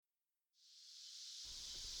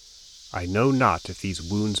I know not if these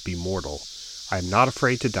wounds be mortal. I am not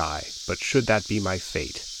afraid to die, but should that be my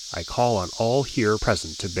fate, I call on all here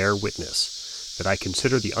present to bear witness that I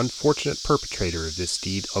consider the unfortunate perpetrator of this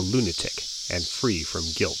deed a lunatic and free from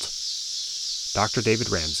guilt. Dr. David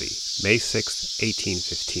Ramsay, May 6,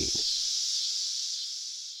 1815.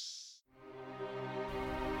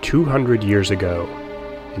 200 years ago,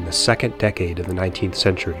 in the second decade of the 19th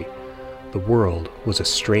century, the world was a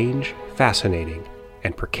strange, fascinating,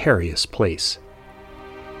 and precarious place.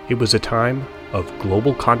 It was a time of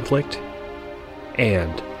global conflict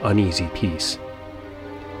and uneasy peace.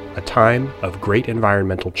 A time of great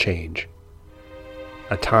environmental change.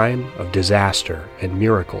 A time of disaster and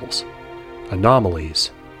miracles, anomalies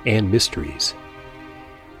and mysteries.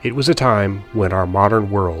 It was a time when our modern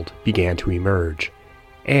world began to emerge,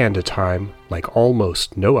 and a time like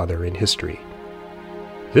almost no other in history.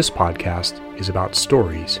 This podcast is about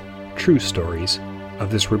stories, true stories, of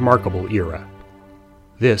this remarkable era.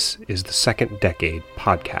 This is the Second Decade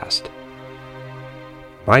Podcast.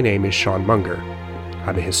 My name is Sean Munger.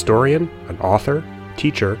 I'm a historian, an author,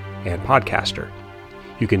 teacher, and podcaster.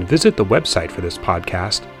 You can visit the website for this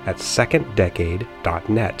podcast at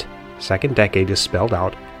seconddecade.net. Second Decade is spelled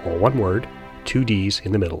out, all one word, 2 D's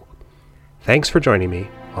in the middle. Thanks for joining me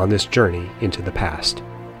on this journey into the past.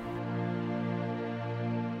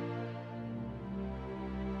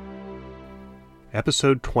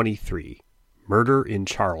 Episode 23, Murder in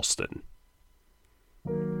Charleston.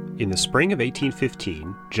 In the spring of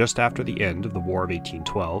 1815, just after the end of the War of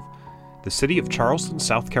 1812, the city of Charleston,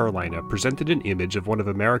 South Carolina presented an image of one of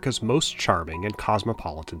America's most charming and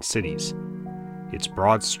cosmopolitan cities. Its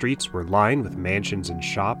broad streets were lined with mansions and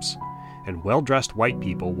shops, and well-dressed white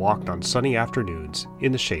people walked on sunny afternoons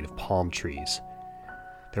in the shade of palm trees.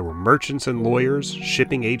 There were merchants and lawyers,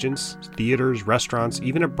 shipping agents, theaters, restaurants,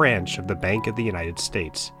 even a branch of the Bank of the United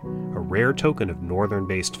States, a rare token of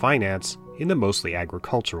northern-based finance in the mostly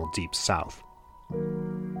agricultural Deep South.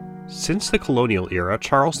 Since the colonial era,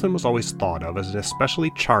 Charleston was always thought of as an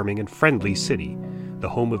especially charming and friendly city, the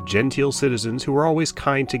home of genteel citizens who were always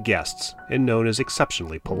kind to guests and known as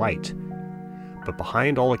exceptionally polite. But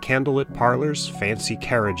behind all the candlelit parlors, fancy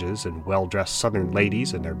carriages, and well-dressed Southern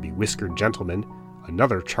ladies and their bewhiskered gentlemen,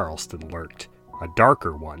 another Charleston lurked, a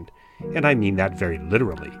darker one, and I mean that very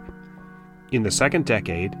literally. In the second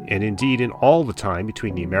decade, and indeed in all the time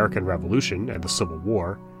between the American Revolution and the Civil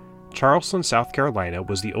War, Charleston, South Carolina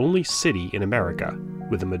was the only city in America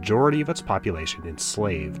with the majority of its population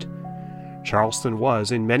enslaved. Charleston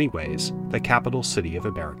was, in many ways, the capital city of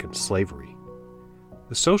American slavery.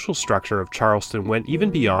 The social structure of Charleston went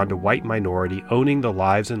even beyond a white minority owning the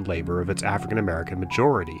lives and labor of its African American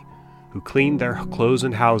majority, who cleaned their clothes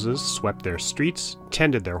and houses, swept their streets,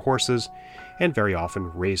 tended their horses, and very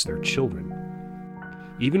often raised their children.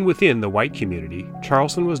 Even within the white community,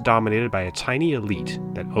 Charleston was dominated by a tiny elite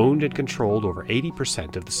that owned and controlled over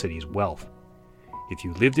 80% of the city's wealth. If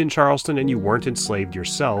you lived in Charleston and you weren't enslaved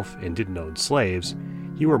yourself and didn't own slaves,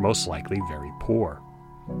 you were most likely very poor.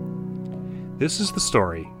 This is the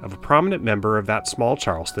story of a prominent member of that small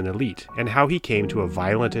Charleston elite and how he came to a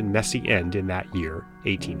violent and messy end in that year,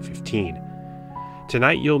 1815.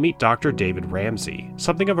 Tonight you'll meet Dr. David Ramsay,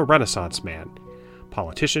 something of a Renaissance man.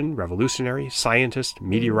 Politician, revolutionary, scientist,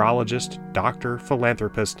 meteorologist, doctor,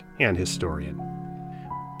 philanthropist, and historian.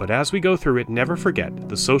 But as we go through it, never forget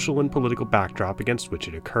the social and political backdrop against which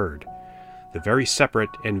it occurred. The very separate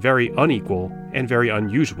and very unequal and very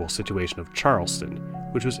unusual situation of Charleston,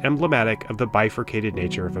 which was emblematic of the bifurcated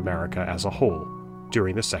nature of America as a whole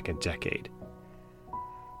during the second decade.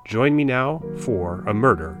 Join me now for A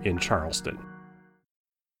Murder in Charleston.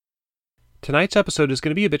 Tonight's episode is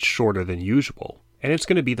going to be a bit shorter than usual, and it's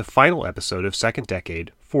going to be the final episode of Second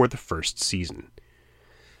Decade for the first season.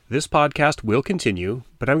 This podcast will continue,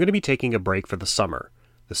 but I'm going to be taking a break for the summer.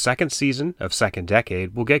 The second season of Second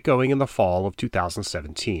Decade will get going in the fall of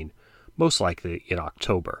 2017, most likely in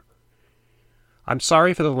October. I'm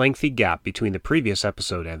sorry for the lengthy gap between the previous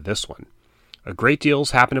episode and this one. A great deal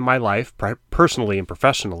has happened in my life, personally and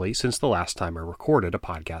professionally, since the last time I recorded a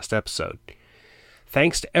podcast episode.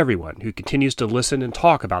 Thanks to everyone who continues to listen and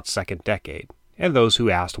talk about Second Decade, and those who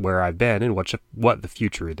asked where I've been and what the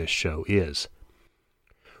future of this show is.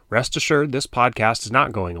 Rest assured, this podcast is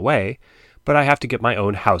not going away, but I have to get my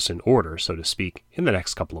own house in order, so to speak, in the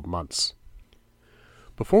next couple of months.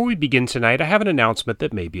 Before we begin tonight, I have an announcement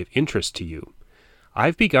that may be of interest to you.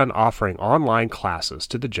 I've begun offering online classes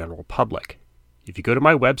to the general public. If you go to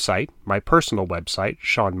my website, my personal website,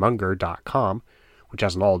 seanmunger.com, which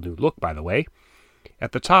has an all-new look, by the way,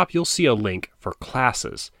 at the top you'll see a link for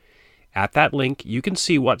classes. At that link, you can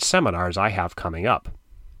see what seminars I have coming up.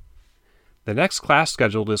 The next class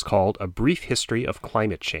scheduled is called A Brief History of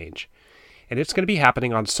Climate Change, and it's going to be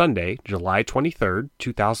happening on Sunday, July 23rd,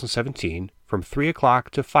 2017, from 3 o'clock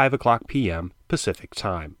to 5 o'clock p.m. Pacific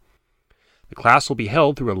Time. The class will be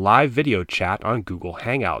held through a live video chat on Google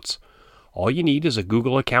Hangouts. All you need is a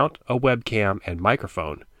Google account, a webcam, and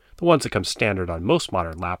microphone. The ones that come standard on most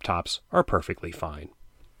modern laptops are perfectly fine.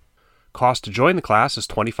 Cost to join the class is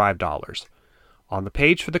 $25. On the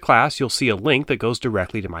page for the class, you'll see a link that goes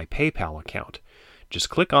directly to my PayPal account. Just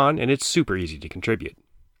click on, and it's super easy to contribute.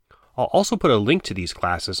 I'll also put a link to these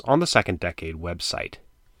classes on the Second Decade website.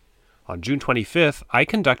 On June 25th, I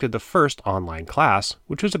conducted the first online class,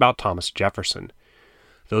 which was about Thomas Jefferson.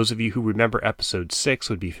 Those of you who remember episode 6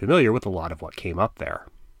 would be familiar with a lot of what came up there.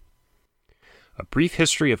 A Brief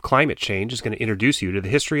History of Climate Change is going to introduce you to the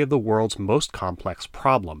history of the world's most complex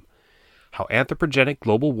problem, how anthropogenic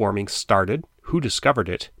global warming started, who discovered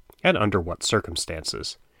it, and under what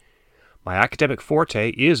circumstances. My academic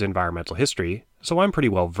forte is environmental history, so I'm pretty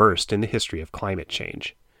well versed in the history of climate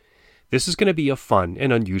change. This is going to be a fun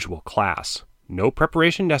and unusual class. No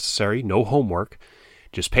preparation necessary, no homework.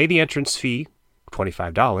 Just pay the entrance fee,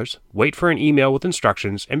 $25, wait for an email with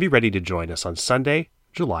instructions, and be ready to join us on Sunday,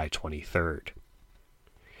 July 23rd.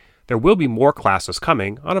 There will be more classes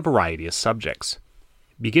coming on a variety of subjects.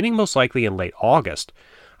 Beginning most likely in late August,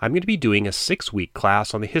 I'm going to be doing a 6-week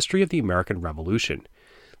class on the history of the American Revolution.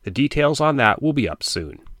 The details on that will be up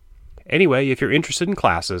soon. Anyway, if you're interested in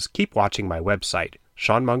classes, keep watching my website,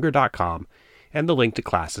 seanmunger.com, and the link to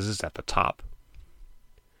classes is at the top.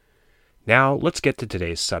 Now, let's get to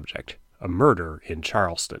today's subject, a murder in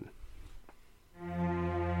Charleston.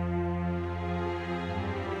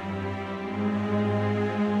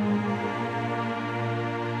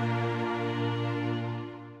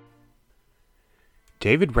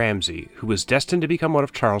 David Ramsey, who was destined to become one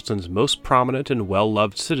of Charleston's most prominent and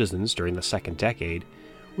well-loved citizens during the Second Decade,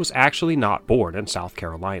 was actually not born in South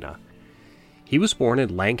Carolina. He was born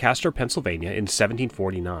in Lancaster, Pennsylvania in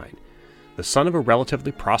 1749, the son of a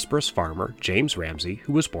relatively prosperous farmer, James Ramsey,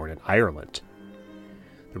 who was born in Ireland.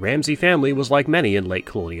 The Ramsey family was like many in late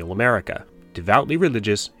colonial America, devoutly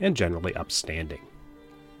religious and generally upstanding.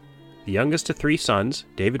 The youngest of 3 sons,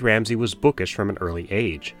 David Ramsey was bookish from an early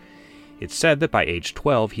age. It's said that by age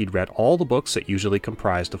 12 he'd read all the books that usually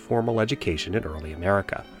comprised a formal education in early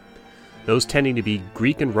America, those tending to be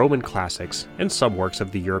Greek and Roman classics and some works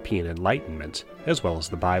of the European Enlightenment, as well as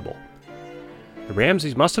the Bible. The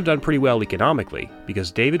Ramseys must have done pretty well economically,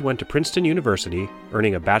 because David went to Princeton University,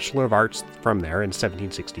 earning a Bachelor of Arts from there in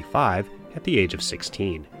 1765 at the age of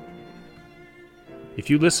 16. If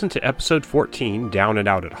you listen to episode 14, Down and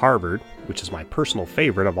Out at Harvard, which is my personal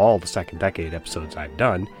favorite of all the Second Decade episodes I've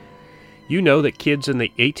done, you know that kids in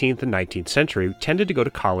the 18th and 19th century tended to go to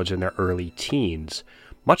college in their early teens,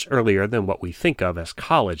 much earlier than what we think of as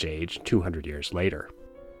college age 200 years later.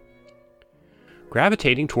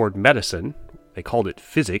 Gravitating toward medicine, they called it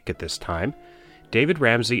physic at this time, David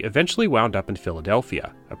Ramsey eventually wound up in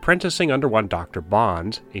Philadelphia, apprenticing under one Dr.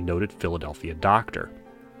 Bond, a noted Philadelphia doctor.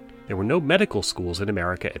 There were no medical schools in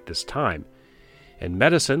America at this time, and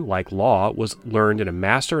medicine, like law, was learned in a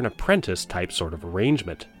master and apprentice type sort of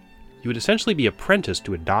arrangement. You would essentially be apprenticed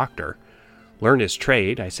to a doctor, learn his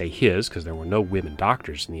trade, I say his because there were no women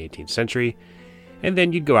doctors in the 18th century, and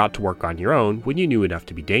then you'd go out to work on your own when you knew enough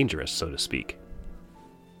to be dangerous, so to speak.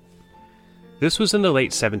 This was in the late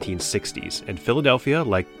 1760s, and Philadelphia,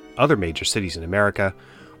 like other major cities in America,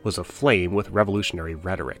 was aflame with revolutionary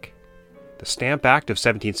rhetoric. The Stamp Act of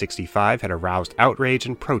 1765 had aroused outrage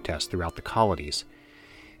and protest throughout the colonies,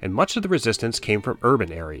 and much of the resistance came from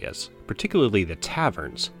urban areas, particularly the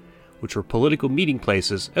taverns, which were political meeting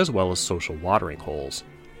places as well as social watering holes.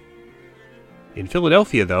 In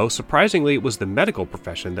Philadelphia, though, surprisingly, it was the medical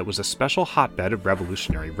profession that was a special hotbed of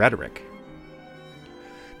revolutionary rhetoric.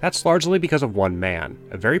 That's largely because of one man,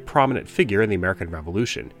 a very prominent figure in the American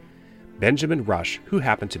Revolution, Benjamin Rush, who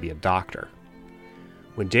happened to be a doctor.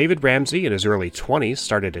 When David Ramsey in his early 20s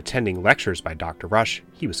started attending lectures by Dr. Rush,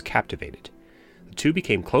 he was captivated. The two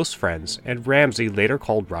became close friends, and Ramsey later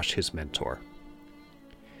called Rush his mentor.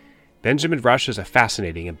 Benjamin Rush is a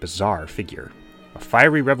fascinating and bizarre figure. A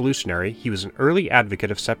fiery revolutionary, he was an early advocate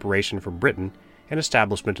of separation from Britain and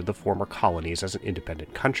establishment of the former colonies as an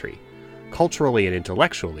independent country, culturally and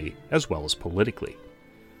intellectually, as well as politically.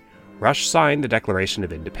 Rush signed the Declaration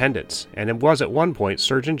of Independence, and was at one point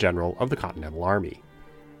Surgeon General of the Continental Army.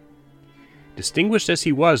 Distinguished as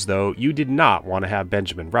he was, though, you did not want to have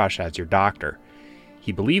Benjamin Rush as your doctor.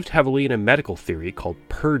 He believed heavily in a medical theory called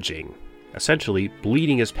purging, essentially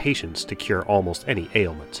bleeding his patients to cure almost any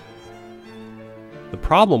ailment. The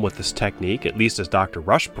problem with this technique, at least as Dr.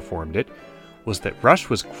 Rush performed it, was that Rush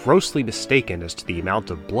was grossly mistaken as to the amount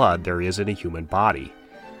of blood there is in a human body.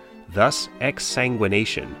 Thus,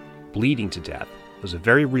 exsanguination, bleeding to death, was a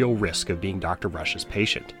very real risk of being Dr. Rush's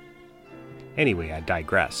patient. Anyway, I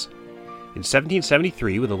digress. In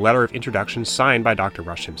 1773, with a letter of introduction signed by Dr.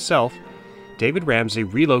 Rush himself, David Ramsay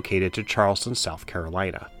relocated to Charleston, South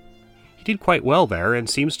Carolina. He did quite well there and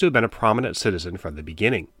seems to have been a prominent citizen from the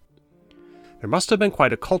beginning. There must have been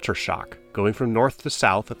quite a culture shock, going from north to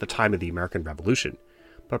south at the time of the American Revolution,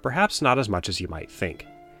 but perhaps not as much as you might think.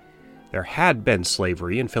 There had been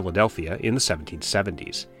slavery in Philadelphia in the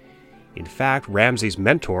 1770s. In fact, Ramsay's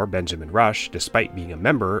mentor, Benjamin Rush, despite being a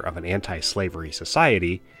member of an anti-slavery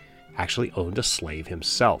society, actually owned a slave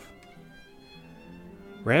himself.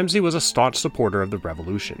 Ramsay was a staunch supporter of the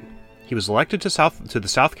Revolution. He was elected to the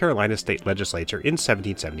South Carolina State Legislature in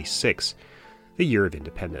 1776, the year of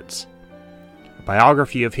independence. A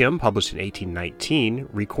biography of him, published in 1819,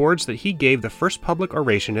 records that he gave the first public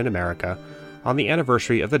oration in America on the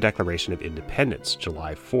anniversary of the Declaration of Independence,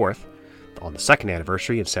 July 4th, on the second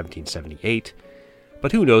anniversary in 1778,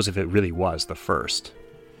 but who knows if it really was the first.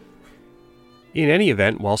 In any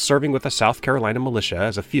event, while serving with the South Carolina militia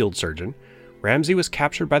as a field surgeon, Ramsay was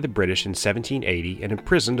captured by the British in 1780 and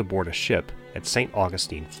imprisoned aboard a ship at St.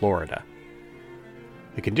 Augustine, Florida.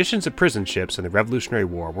 The conditions of prison ships in the Revolutionary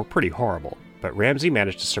War were pretty horrible, but Ramsay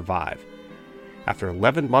managed to survive. After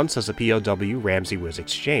 11 months as a POW, Ramsay was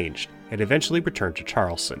exchanged and eventually returned to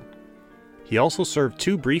Charleston. He also served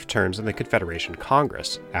 2 brief terms in the Confederation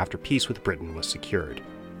Congress after peace with Britain was secured.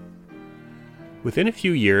 Within a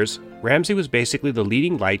few years, Ramsay was basically the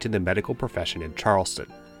leading light in the medical profession in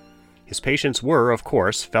Charleston. His patients were, of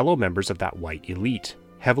course, fellow members of that white elite,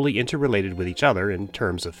 heavily interrelated with each other in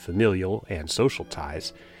terms of familial and social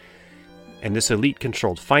ties, and this elite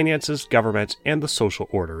controlled finances, government, and the social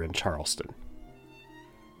order in Charleston.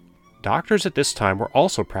 Doctors at this time were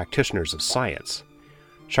also practitioners of science.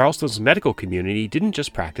 Charleston's medical community didn't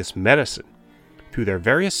just practice medicine. Through their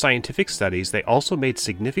various scientific studies, they also made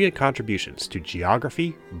significant contributions to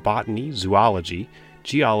geography, botany, zoology,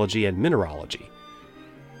 geology, and mineralogy.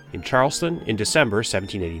 In Charleston, in December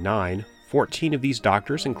 1789, 14 of these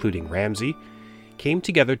doctors, including Ramsay, came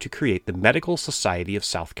together to create the Medical Society of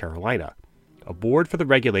South Carolina, a board for the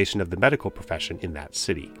regulation of the medical profession in that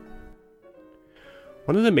city.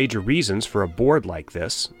 One of the major reasons for a board like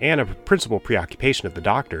this, and a principal preoccupation of the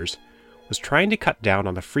doctors, was trying to cut down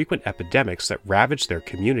on the frequent epidemics that ravaged their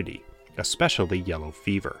community, especially yellow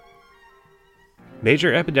fever.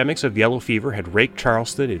 Major epidemics of yellow fever had raked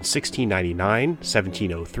Charleston in 1699,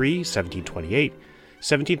 1703, 1728,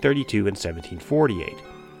 1732, and 1748,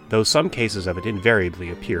 though some cases of it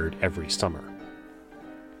invariably appeared every summer.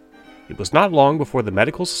 It was not long before the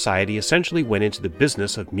Medical Society essentially went into the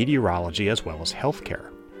business of meteorology as well as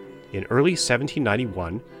healthcare. In early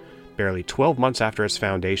 1791, barely 12 months after its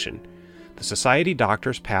foundation, the Society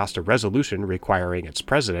doctors passed a resolution requiring its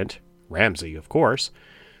president, Ramsay of course,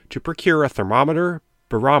 to procure a thermometer,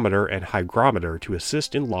 barometer, and hygrometer to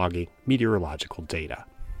assist in logging meteorological data.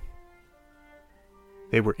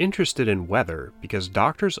 They were interested in weather because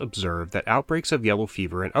doctors observed that outbreaks of yellow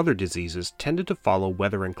fever and other diseases tended to follow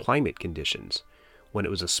weather and climate conditions. When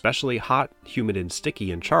it was especially hot, humid, and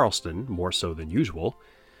sticky in Charleston, more so than usual,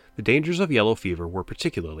 the dangers of yellow fever were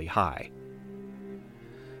particularly high.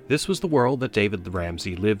 This was the world that David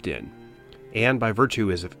Ramsay lived in, and by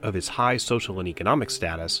virtue of his high social and economic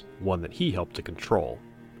status, one that he helped to control.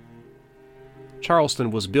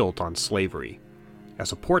 Charleston was built on slavery.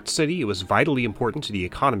 As a port city, it was vitally important to the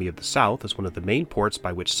economy of the South as one of the main ports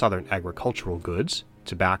by which Southern agricultural goods,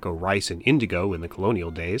 tobacco, rice, and indigo in the colonial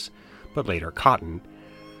days, but later cotton,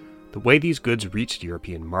 the way these goods reached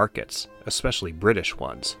European markets, especially British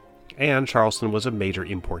ones, and Charleston was a major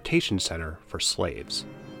importation center for slaves.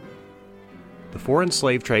 The foreign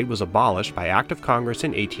slave trade was abolished by Act of Congress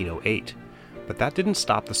in 1808, but that didn't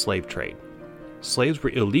stop the slave trade. Slaves were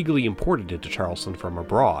illegally imported into Charleston from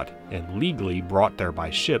abroad and legally brought there by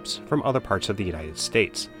ships from other parts of the United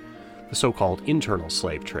States, the so-called internal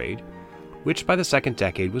slave trade, which by the second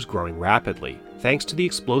decade was growing rapidly, thanks to the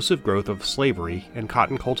explosive growth of slavery and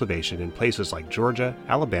cotton cultivation in places like Georgia,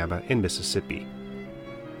 Alabama, and Mississippi.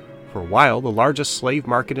 For a while, the largest slave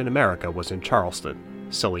market in America was in Charleston,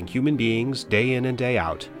 selling human beings day in and day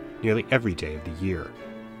out, nearly every day of the year.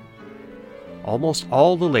 Almost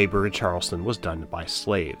all the labor in Charleston was done by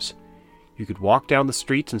slaves. You could walk down the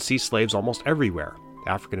streets and see slaves almost everywhere.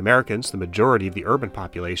 African Americans, the majority of the urban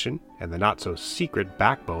population, and the not-so-secret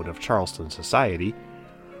backbone of Charleston society,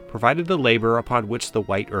 provided the labor upon which the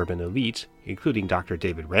white urban elite, including Dr.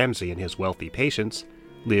 David Ramsay and his wealthy patients,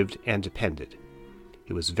 lived and depended.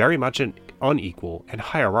 It was very much an unequal and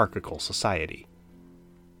hierarchical society.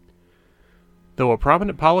 Though a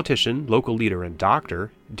prominent politician, local leader, and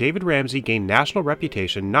doctor, David Ramsay gained national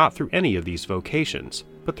reputation not through any of these vocations,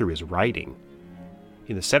 but through his writing.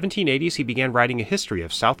 In the 1780s, he began writing a history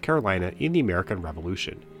of South Carolina in the American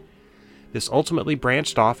Revolution. This ultimately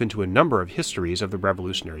branched off into a number of histories of the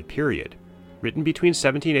Revolutionary period. Written between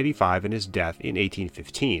 1785 and his death in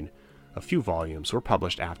 1815, a few volumes were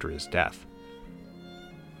published after his death.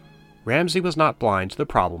 Ramsay was not blind to the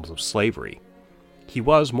problems of slavery. He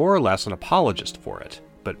was more or less an apologist for it,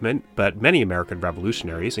 but many American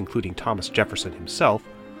revolutionaries, including Thomas Jefferson himself,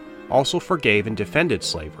 also forgave and defended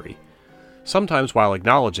slavery, sometimes while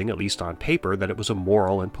acknowledging, at least on paper, that it was a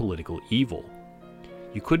moral and political evil.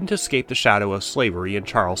 You couldn't escape the shadow of slavery in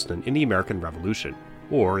Charleston in the American Revolution,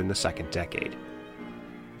 or in the second decade.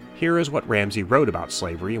 Here is what Ramsay wrote about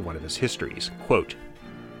slavery in one of his histories, quote,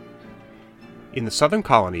 "In the southern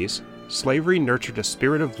colonies, slavery nurtured a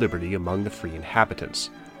spirit of liberty among the free inhabitants.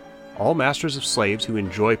 All masters of slaves who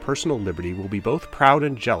enjoy personal liberty will be both proud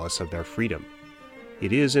and jealous of their freedom.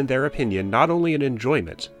 It is, in their opinion, not only an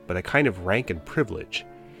enjoyment, but a kind of rank and privilege.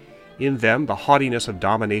 In them the haughtiness of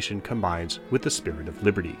domination combines with the spirit of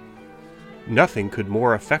liberty. Nothing could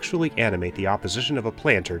more effectually animate the opposition of a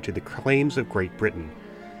planter to the claims of Great Britain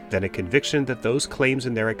than a conviction that those claims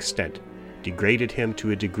in their extent degraded him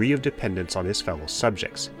to a degree of dependence on his fellow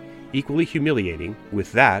subjects, equally humiliating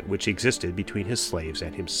with that which existed between his slaves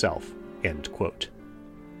and himself." End quote.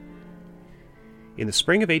 In the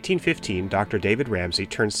spring of 1815, Dr. David Ramsay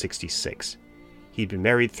turned 66. He'd been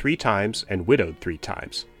married 3 times and widowed 3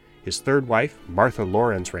 times, his third wife, Martha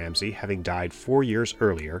Lawrence Ramsay, having died 4 years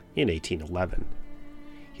earlier in 1811.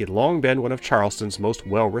 He had long been one of Charleston's most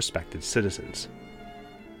well-respected citizens.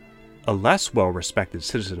 A less well-respected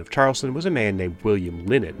citizen of Charleston was a man named William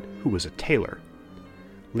Linnan, who was a tailor.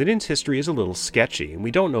 Linnan's history is a little sketchy, and we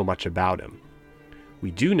don't know much about him.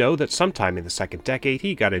 We do know that sometime in the second decade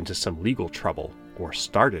he got into some legal trouble, or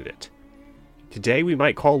started it. Today we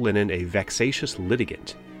might call Linnan a vexatious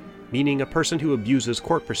litigant, meaning a person who abuses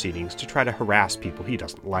court proceedings to try to harass people he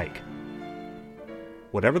doesn't like.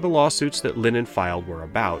 Whatever the lawsuits that Linnan filed were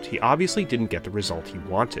about, he obviously didn't get the result he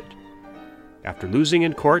wanted. After losing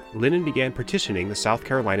in court, Linnan began petitioning the South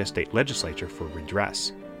Carolina state legislature for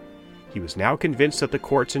redress. He was now convinced that the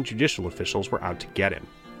courts and judicial officials were out to get him.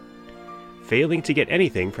 Failing to get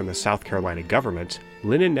anything from the South Carolina government,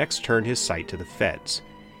 Linnan next turned his sight to the feds.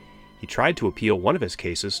 He tried to appeal one of his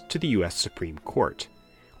cases to the U.S. Supreme Court.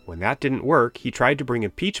 When that didn't work, he tried to bring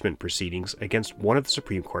impeachment proceedings against one of the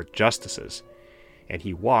Supreme Court justices, and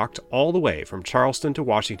he walked all the way from Charleston to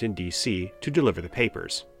Washington, D.C. to deliver the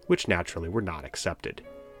papers, which naturally were not accepted.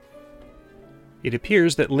 It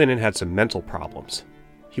appears that Linnan had some mental problems.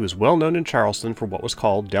 He was well known in Charleston for what was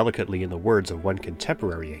called, delicately in the words of one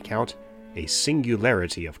contemporary account, a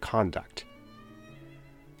singularity of conduct.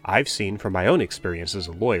 I've seen from my own experience as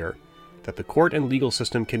a lawyer that the court and legal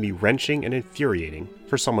system can be wrenching and infuriating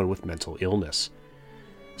for someone with mental illness,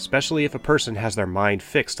 especially if a person has their mind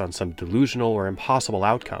fixed on some delusional or impossible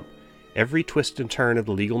outcome. Every twist and turn of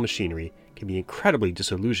the legal machinery can be incredibly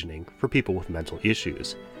disillusioning for people with mental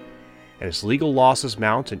issues. And as legal losses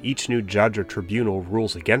mount and each new judge or tribunal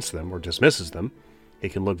rules against them or dismisses them,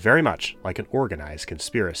 it can look very much like an organized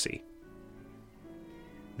conspiracy.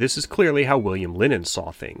 This is clearly how William Linnan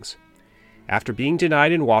saw things. After being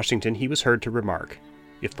denied in Washington, he was heard to remark,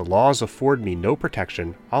 "If the laws afford me no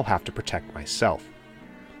protection, I'll have to protect myself."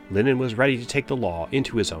 Linnan was ready to take the law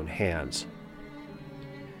into his own hands.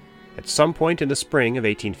 At some point in the spring of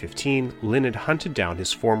 1815, Linnan hunted down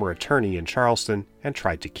his former attorney in Charleston and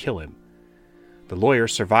tried to kill him. The lawyer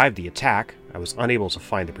survived the attack, I was unable to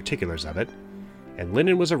find the particulars of it, and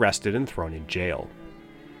Linnan was arrested and thrown in jail.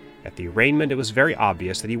 At the arraignment, it was very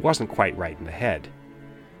obvious that he wasn't quite right in the head.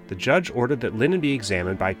 The judge ordered that Linnan be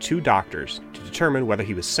examined by 2 doctors to determine whether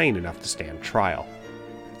he was sane enough to stand trial.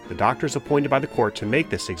 The doctors appointed by the court to make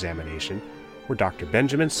this examination were Dr.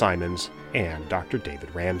 Benjamin Simons and Dr.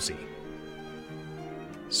 David Ramsay.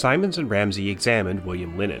 Simons and Ramsay examined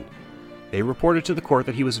William Linnan. They reported to the court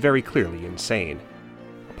that he was very clearly insane.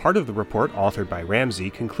 A part of the report, authored by Ramsay,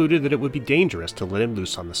 concluded that it would be dangerous to let him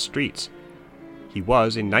loose on the streets. He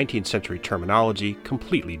was, in 19th century terminology,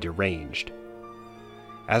 completely deranged.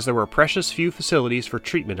 As there were precious few facilities for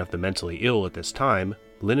treatment of the mentally ill at this time,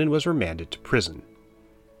 Linnan was remanded to prison.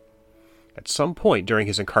 At some point during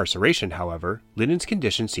his incarceration, however, Linnan's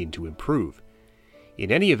condition seemed to improve. In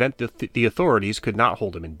any event, the authorities could not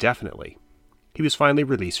hold him indefinitely. He was finally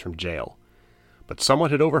released from jail. But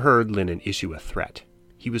someone had overheard Linnan issue a threat.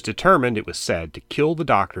 He was determined, it was said, to kill the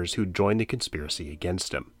doctors who joined the conspiracy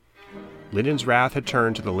against him. Linden's wrath had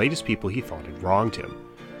turned to the latest people he thought had wronged him,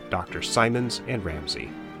 Dr. Simons and Ramsey.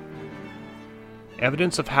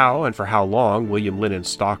 Evidence of how and for how long William Linden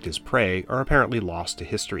stalked his prey are apparently lost to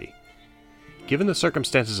history. Given the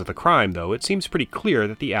circumstances of the crime, though, it seems pretty clear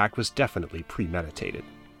that the act was definitely premeditated.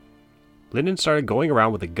 Linden started going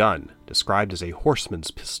around with a gun, described as a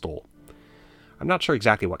horseman's pistol. I'm not sure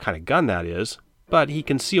exactly what kind of gun that is, but he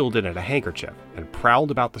concealed it in a handkerchief and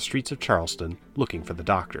prowled about the streets of Charleston looking for the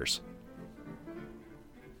doctors.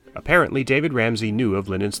 Apparently, David Ramsey knew of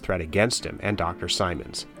Linden's threat against him and Dr.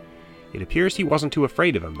 Simons. It appears he wasn't too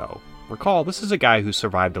afraid of him, though. Recall, this is a guy who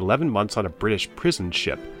survived 11 months on a British prison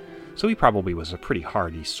ship, so he probably was a pretty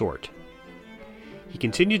hardy sort. He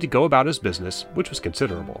continued to go about his business, which was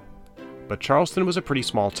considerable. But Charleston was a pretty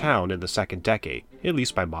small town in the second decade, at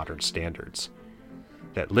least by modern standards.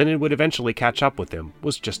 That Linden would eventually catch up with him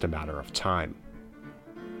was just a matter of time.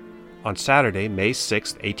 On Saturday, May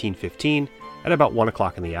 6, 1815, at about 1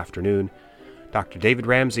 o'clock in the afternoon, Dr. David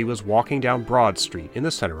Ramsey was walking down Broad Street in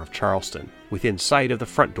the center of Charleston, within sight of the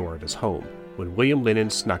front door of his home, when William Linden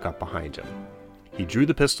snuck up behind him. He drew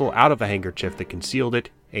the pistol out of the handkerchief that concealed it,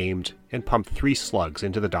 aimed, and pumped 3 slugs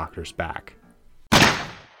into the doctor's back.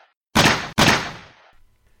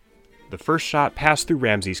 The first shot passed through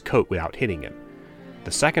Ramsey's coat without hitting him.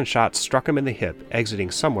 The second shot struck him in the hip,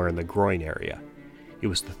 exiting somewhere in the groin area. It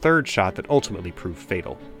was the third shot that ultimately proved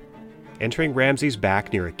fatal. Entering Ramsey's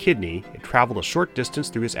back near a kidney, it traveled a short distance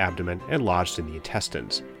through his abdomen and lodged in the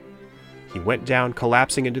intestines. He went down,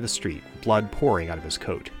 collapsing into the street, blood pouring out of his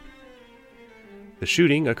coat. The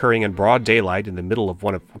shooting, occurring in broad daylight in the middle of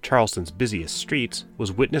one of Charleston's busiest streets,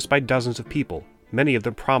 was witnessed by dozens of people, many of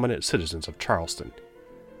them prominent citizens of Charleston.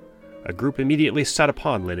 A group immediately set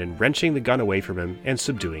upon Linden, wrenching the gun away from him and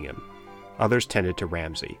subduing him. Others tended to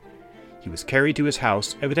Ramsey. He was carried to his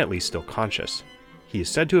house, evidently still conscious. He is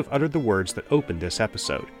said to have uttered the words that opened this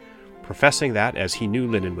episode, professing that, as he knew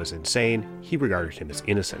Linden was insane, he regarded him as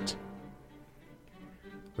innocent.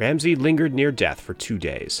 Ramsey lingered near death for 2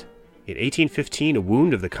 days. In 1815, a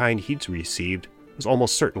wound of the kind he'd received was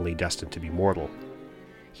almost certainly destined to be mortal.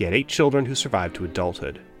 He had 8 children who survived to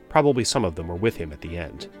adulthood. Probably some of them were with him at the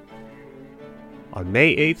end. On May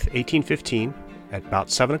 8, 1815, at about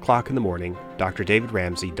 7 o'clock in the morning, Dr. David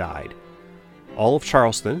Ramsey died. All of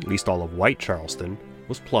Charleston, at least all of white Charleston,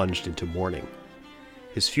 was plunged into mourning.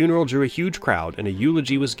 His funeral drew a huge crowd, and a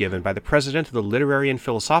eulogy was given by the president of the Literary and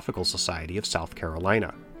Philosophical Society of South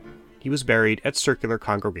Carolina. He was buried at Circular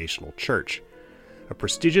Congregational Church, a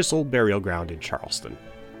prestigious old burial ground in Charleston.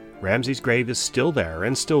 Ramsey's grave is still there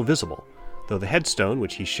and still visible, though the headstone,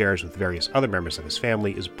 which he shares with various other members of his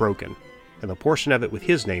family, is broken, and the portion of it with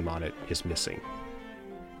his name on it is missing.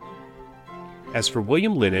 As for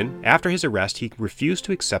William Linden, after his arrest he refused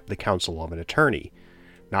to accept the counsel of an attorney.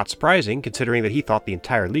 Not surprising, considering that he thought the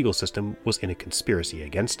entire legal system was in a conspiracy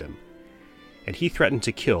against him. And he threatened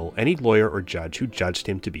to kill any lawyer or judge who judged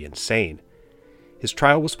him to be insane. His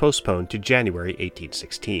trial was postponed to January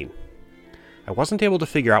 1816. I wasn't able to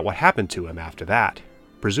figure out what happened to him after that.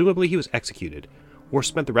 Presumably he was executed, or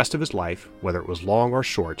spent the rest of his life, whether it was long or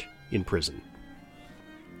short, in prison.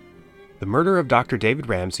 The murder of Dr. David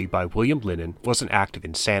Ramsey by William Linden was an act of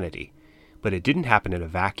insanity, but it didn't happen in a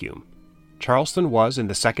vacuum. Charleston was, in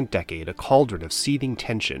the second decade, a cauldron of seething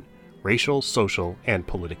tension, racial, social, and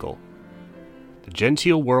political. The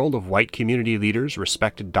genteel world of white community leaders,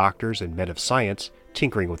 respected doctors, and men of science,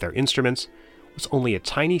 tinkering with their instruments, was only a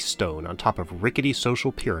tiny stone on top of a rickety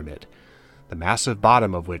social pyramid, the massive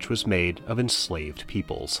bottom of which was made of enslaved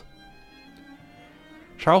peoples.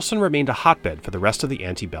 Charleston remained a hotbed for the rest of the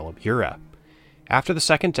antebellum era. After the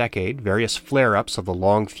second decade, various flare-ups of the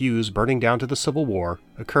long fuse burning down to the Civil War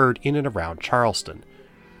occurred in and around Charleston,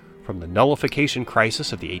 from the nullification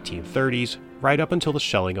crisis of the 1830s right up until the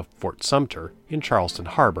shelling of Fort Sumter in Charleston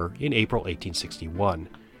Harbor in April 1861,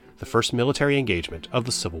 the first military engagement of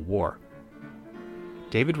the Civil War.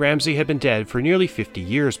 David Ramsey had been dead for nearly 50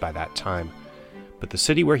 years by that time, but the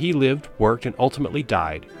city where he lived, worked, and ultimately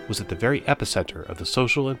died was at the very epicenter of the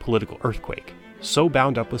social and political earthquake, so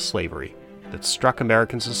bound up with slavery, that struck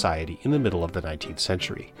American society in the middle of the 19th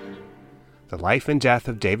century. The life and death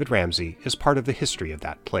of David Ramsey is part of the history of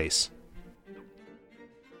that place.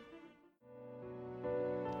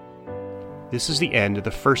 This is the end of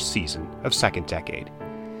the first season of Second Decade.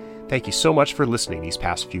 Thank you so much for listening these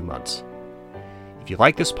past few months. If you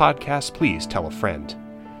like this podcast, please tell a friend.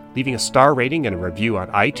 Leaving a star rating and a review on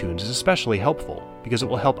iTunes is especially helpful because it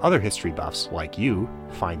will help other history buffs like you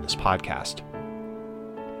find this podcast.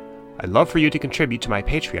 I'd love for you to contribute to my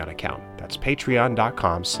Patreon account. That's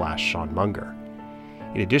patreon.com/Sean Munger.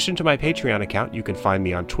 In addition to my Patreon account, you can find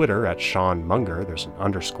me on Twitter at Sean Munger, there's an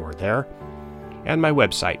underscore there, and my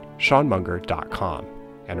website, seanmunger.com.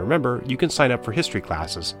 And remember, you can sign up for history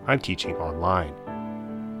classes I'm teaching online.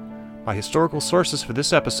 My historical sources for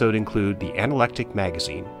this episode include the Analectic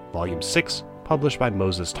Magazine, Volume 6, published by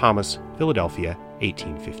Moses Thomas, Philadelphia,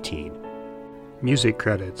 1815. Music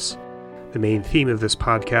credits. The main theme of this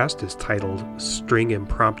podcast is titled String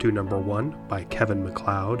Impromptu No. 1 by Kevin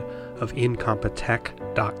MacLeod of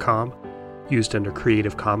Incompetech.com, used under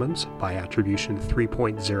Creative Commons by Attribution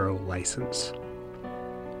 3.0 license.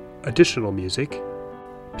 Additional music: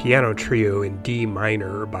 Piano Trio in D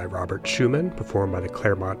minor by Robert Schumann, performed by the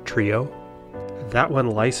Claremont Trio. That one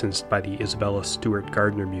licensed by the Isabella Stewart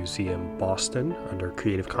Gardner Museum, Boston, under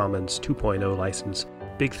Creative Commons 2.0 license.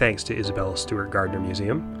 Big thanks to Isabella Stewart Gardner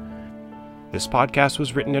Museum. This podcast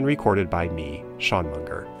was written and recorded by me, Sean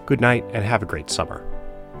Munger. Good night and have a great summer.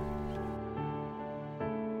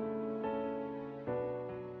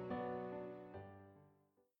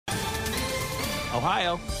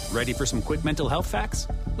 Ohio, ready for some quick mental health facts?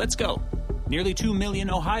 Let's go. Nearly 2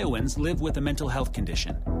 million Ohioans live with a mental health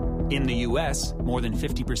condition. In the U.S., more than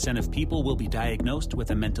 50% of people will be diagnosed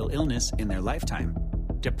with a mental illness in their lifetime.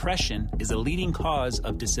 Depression is a leading cause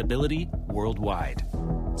of disability worldwide.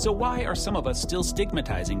 So why are some of us still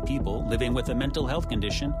stigmatizing people living with a mental health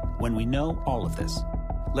condition when we know all of this?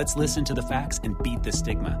 Let's listen to the facts and beat the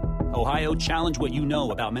stigma. Ohio, challenge what you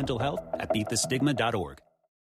know about mental health at beatthestigma.org.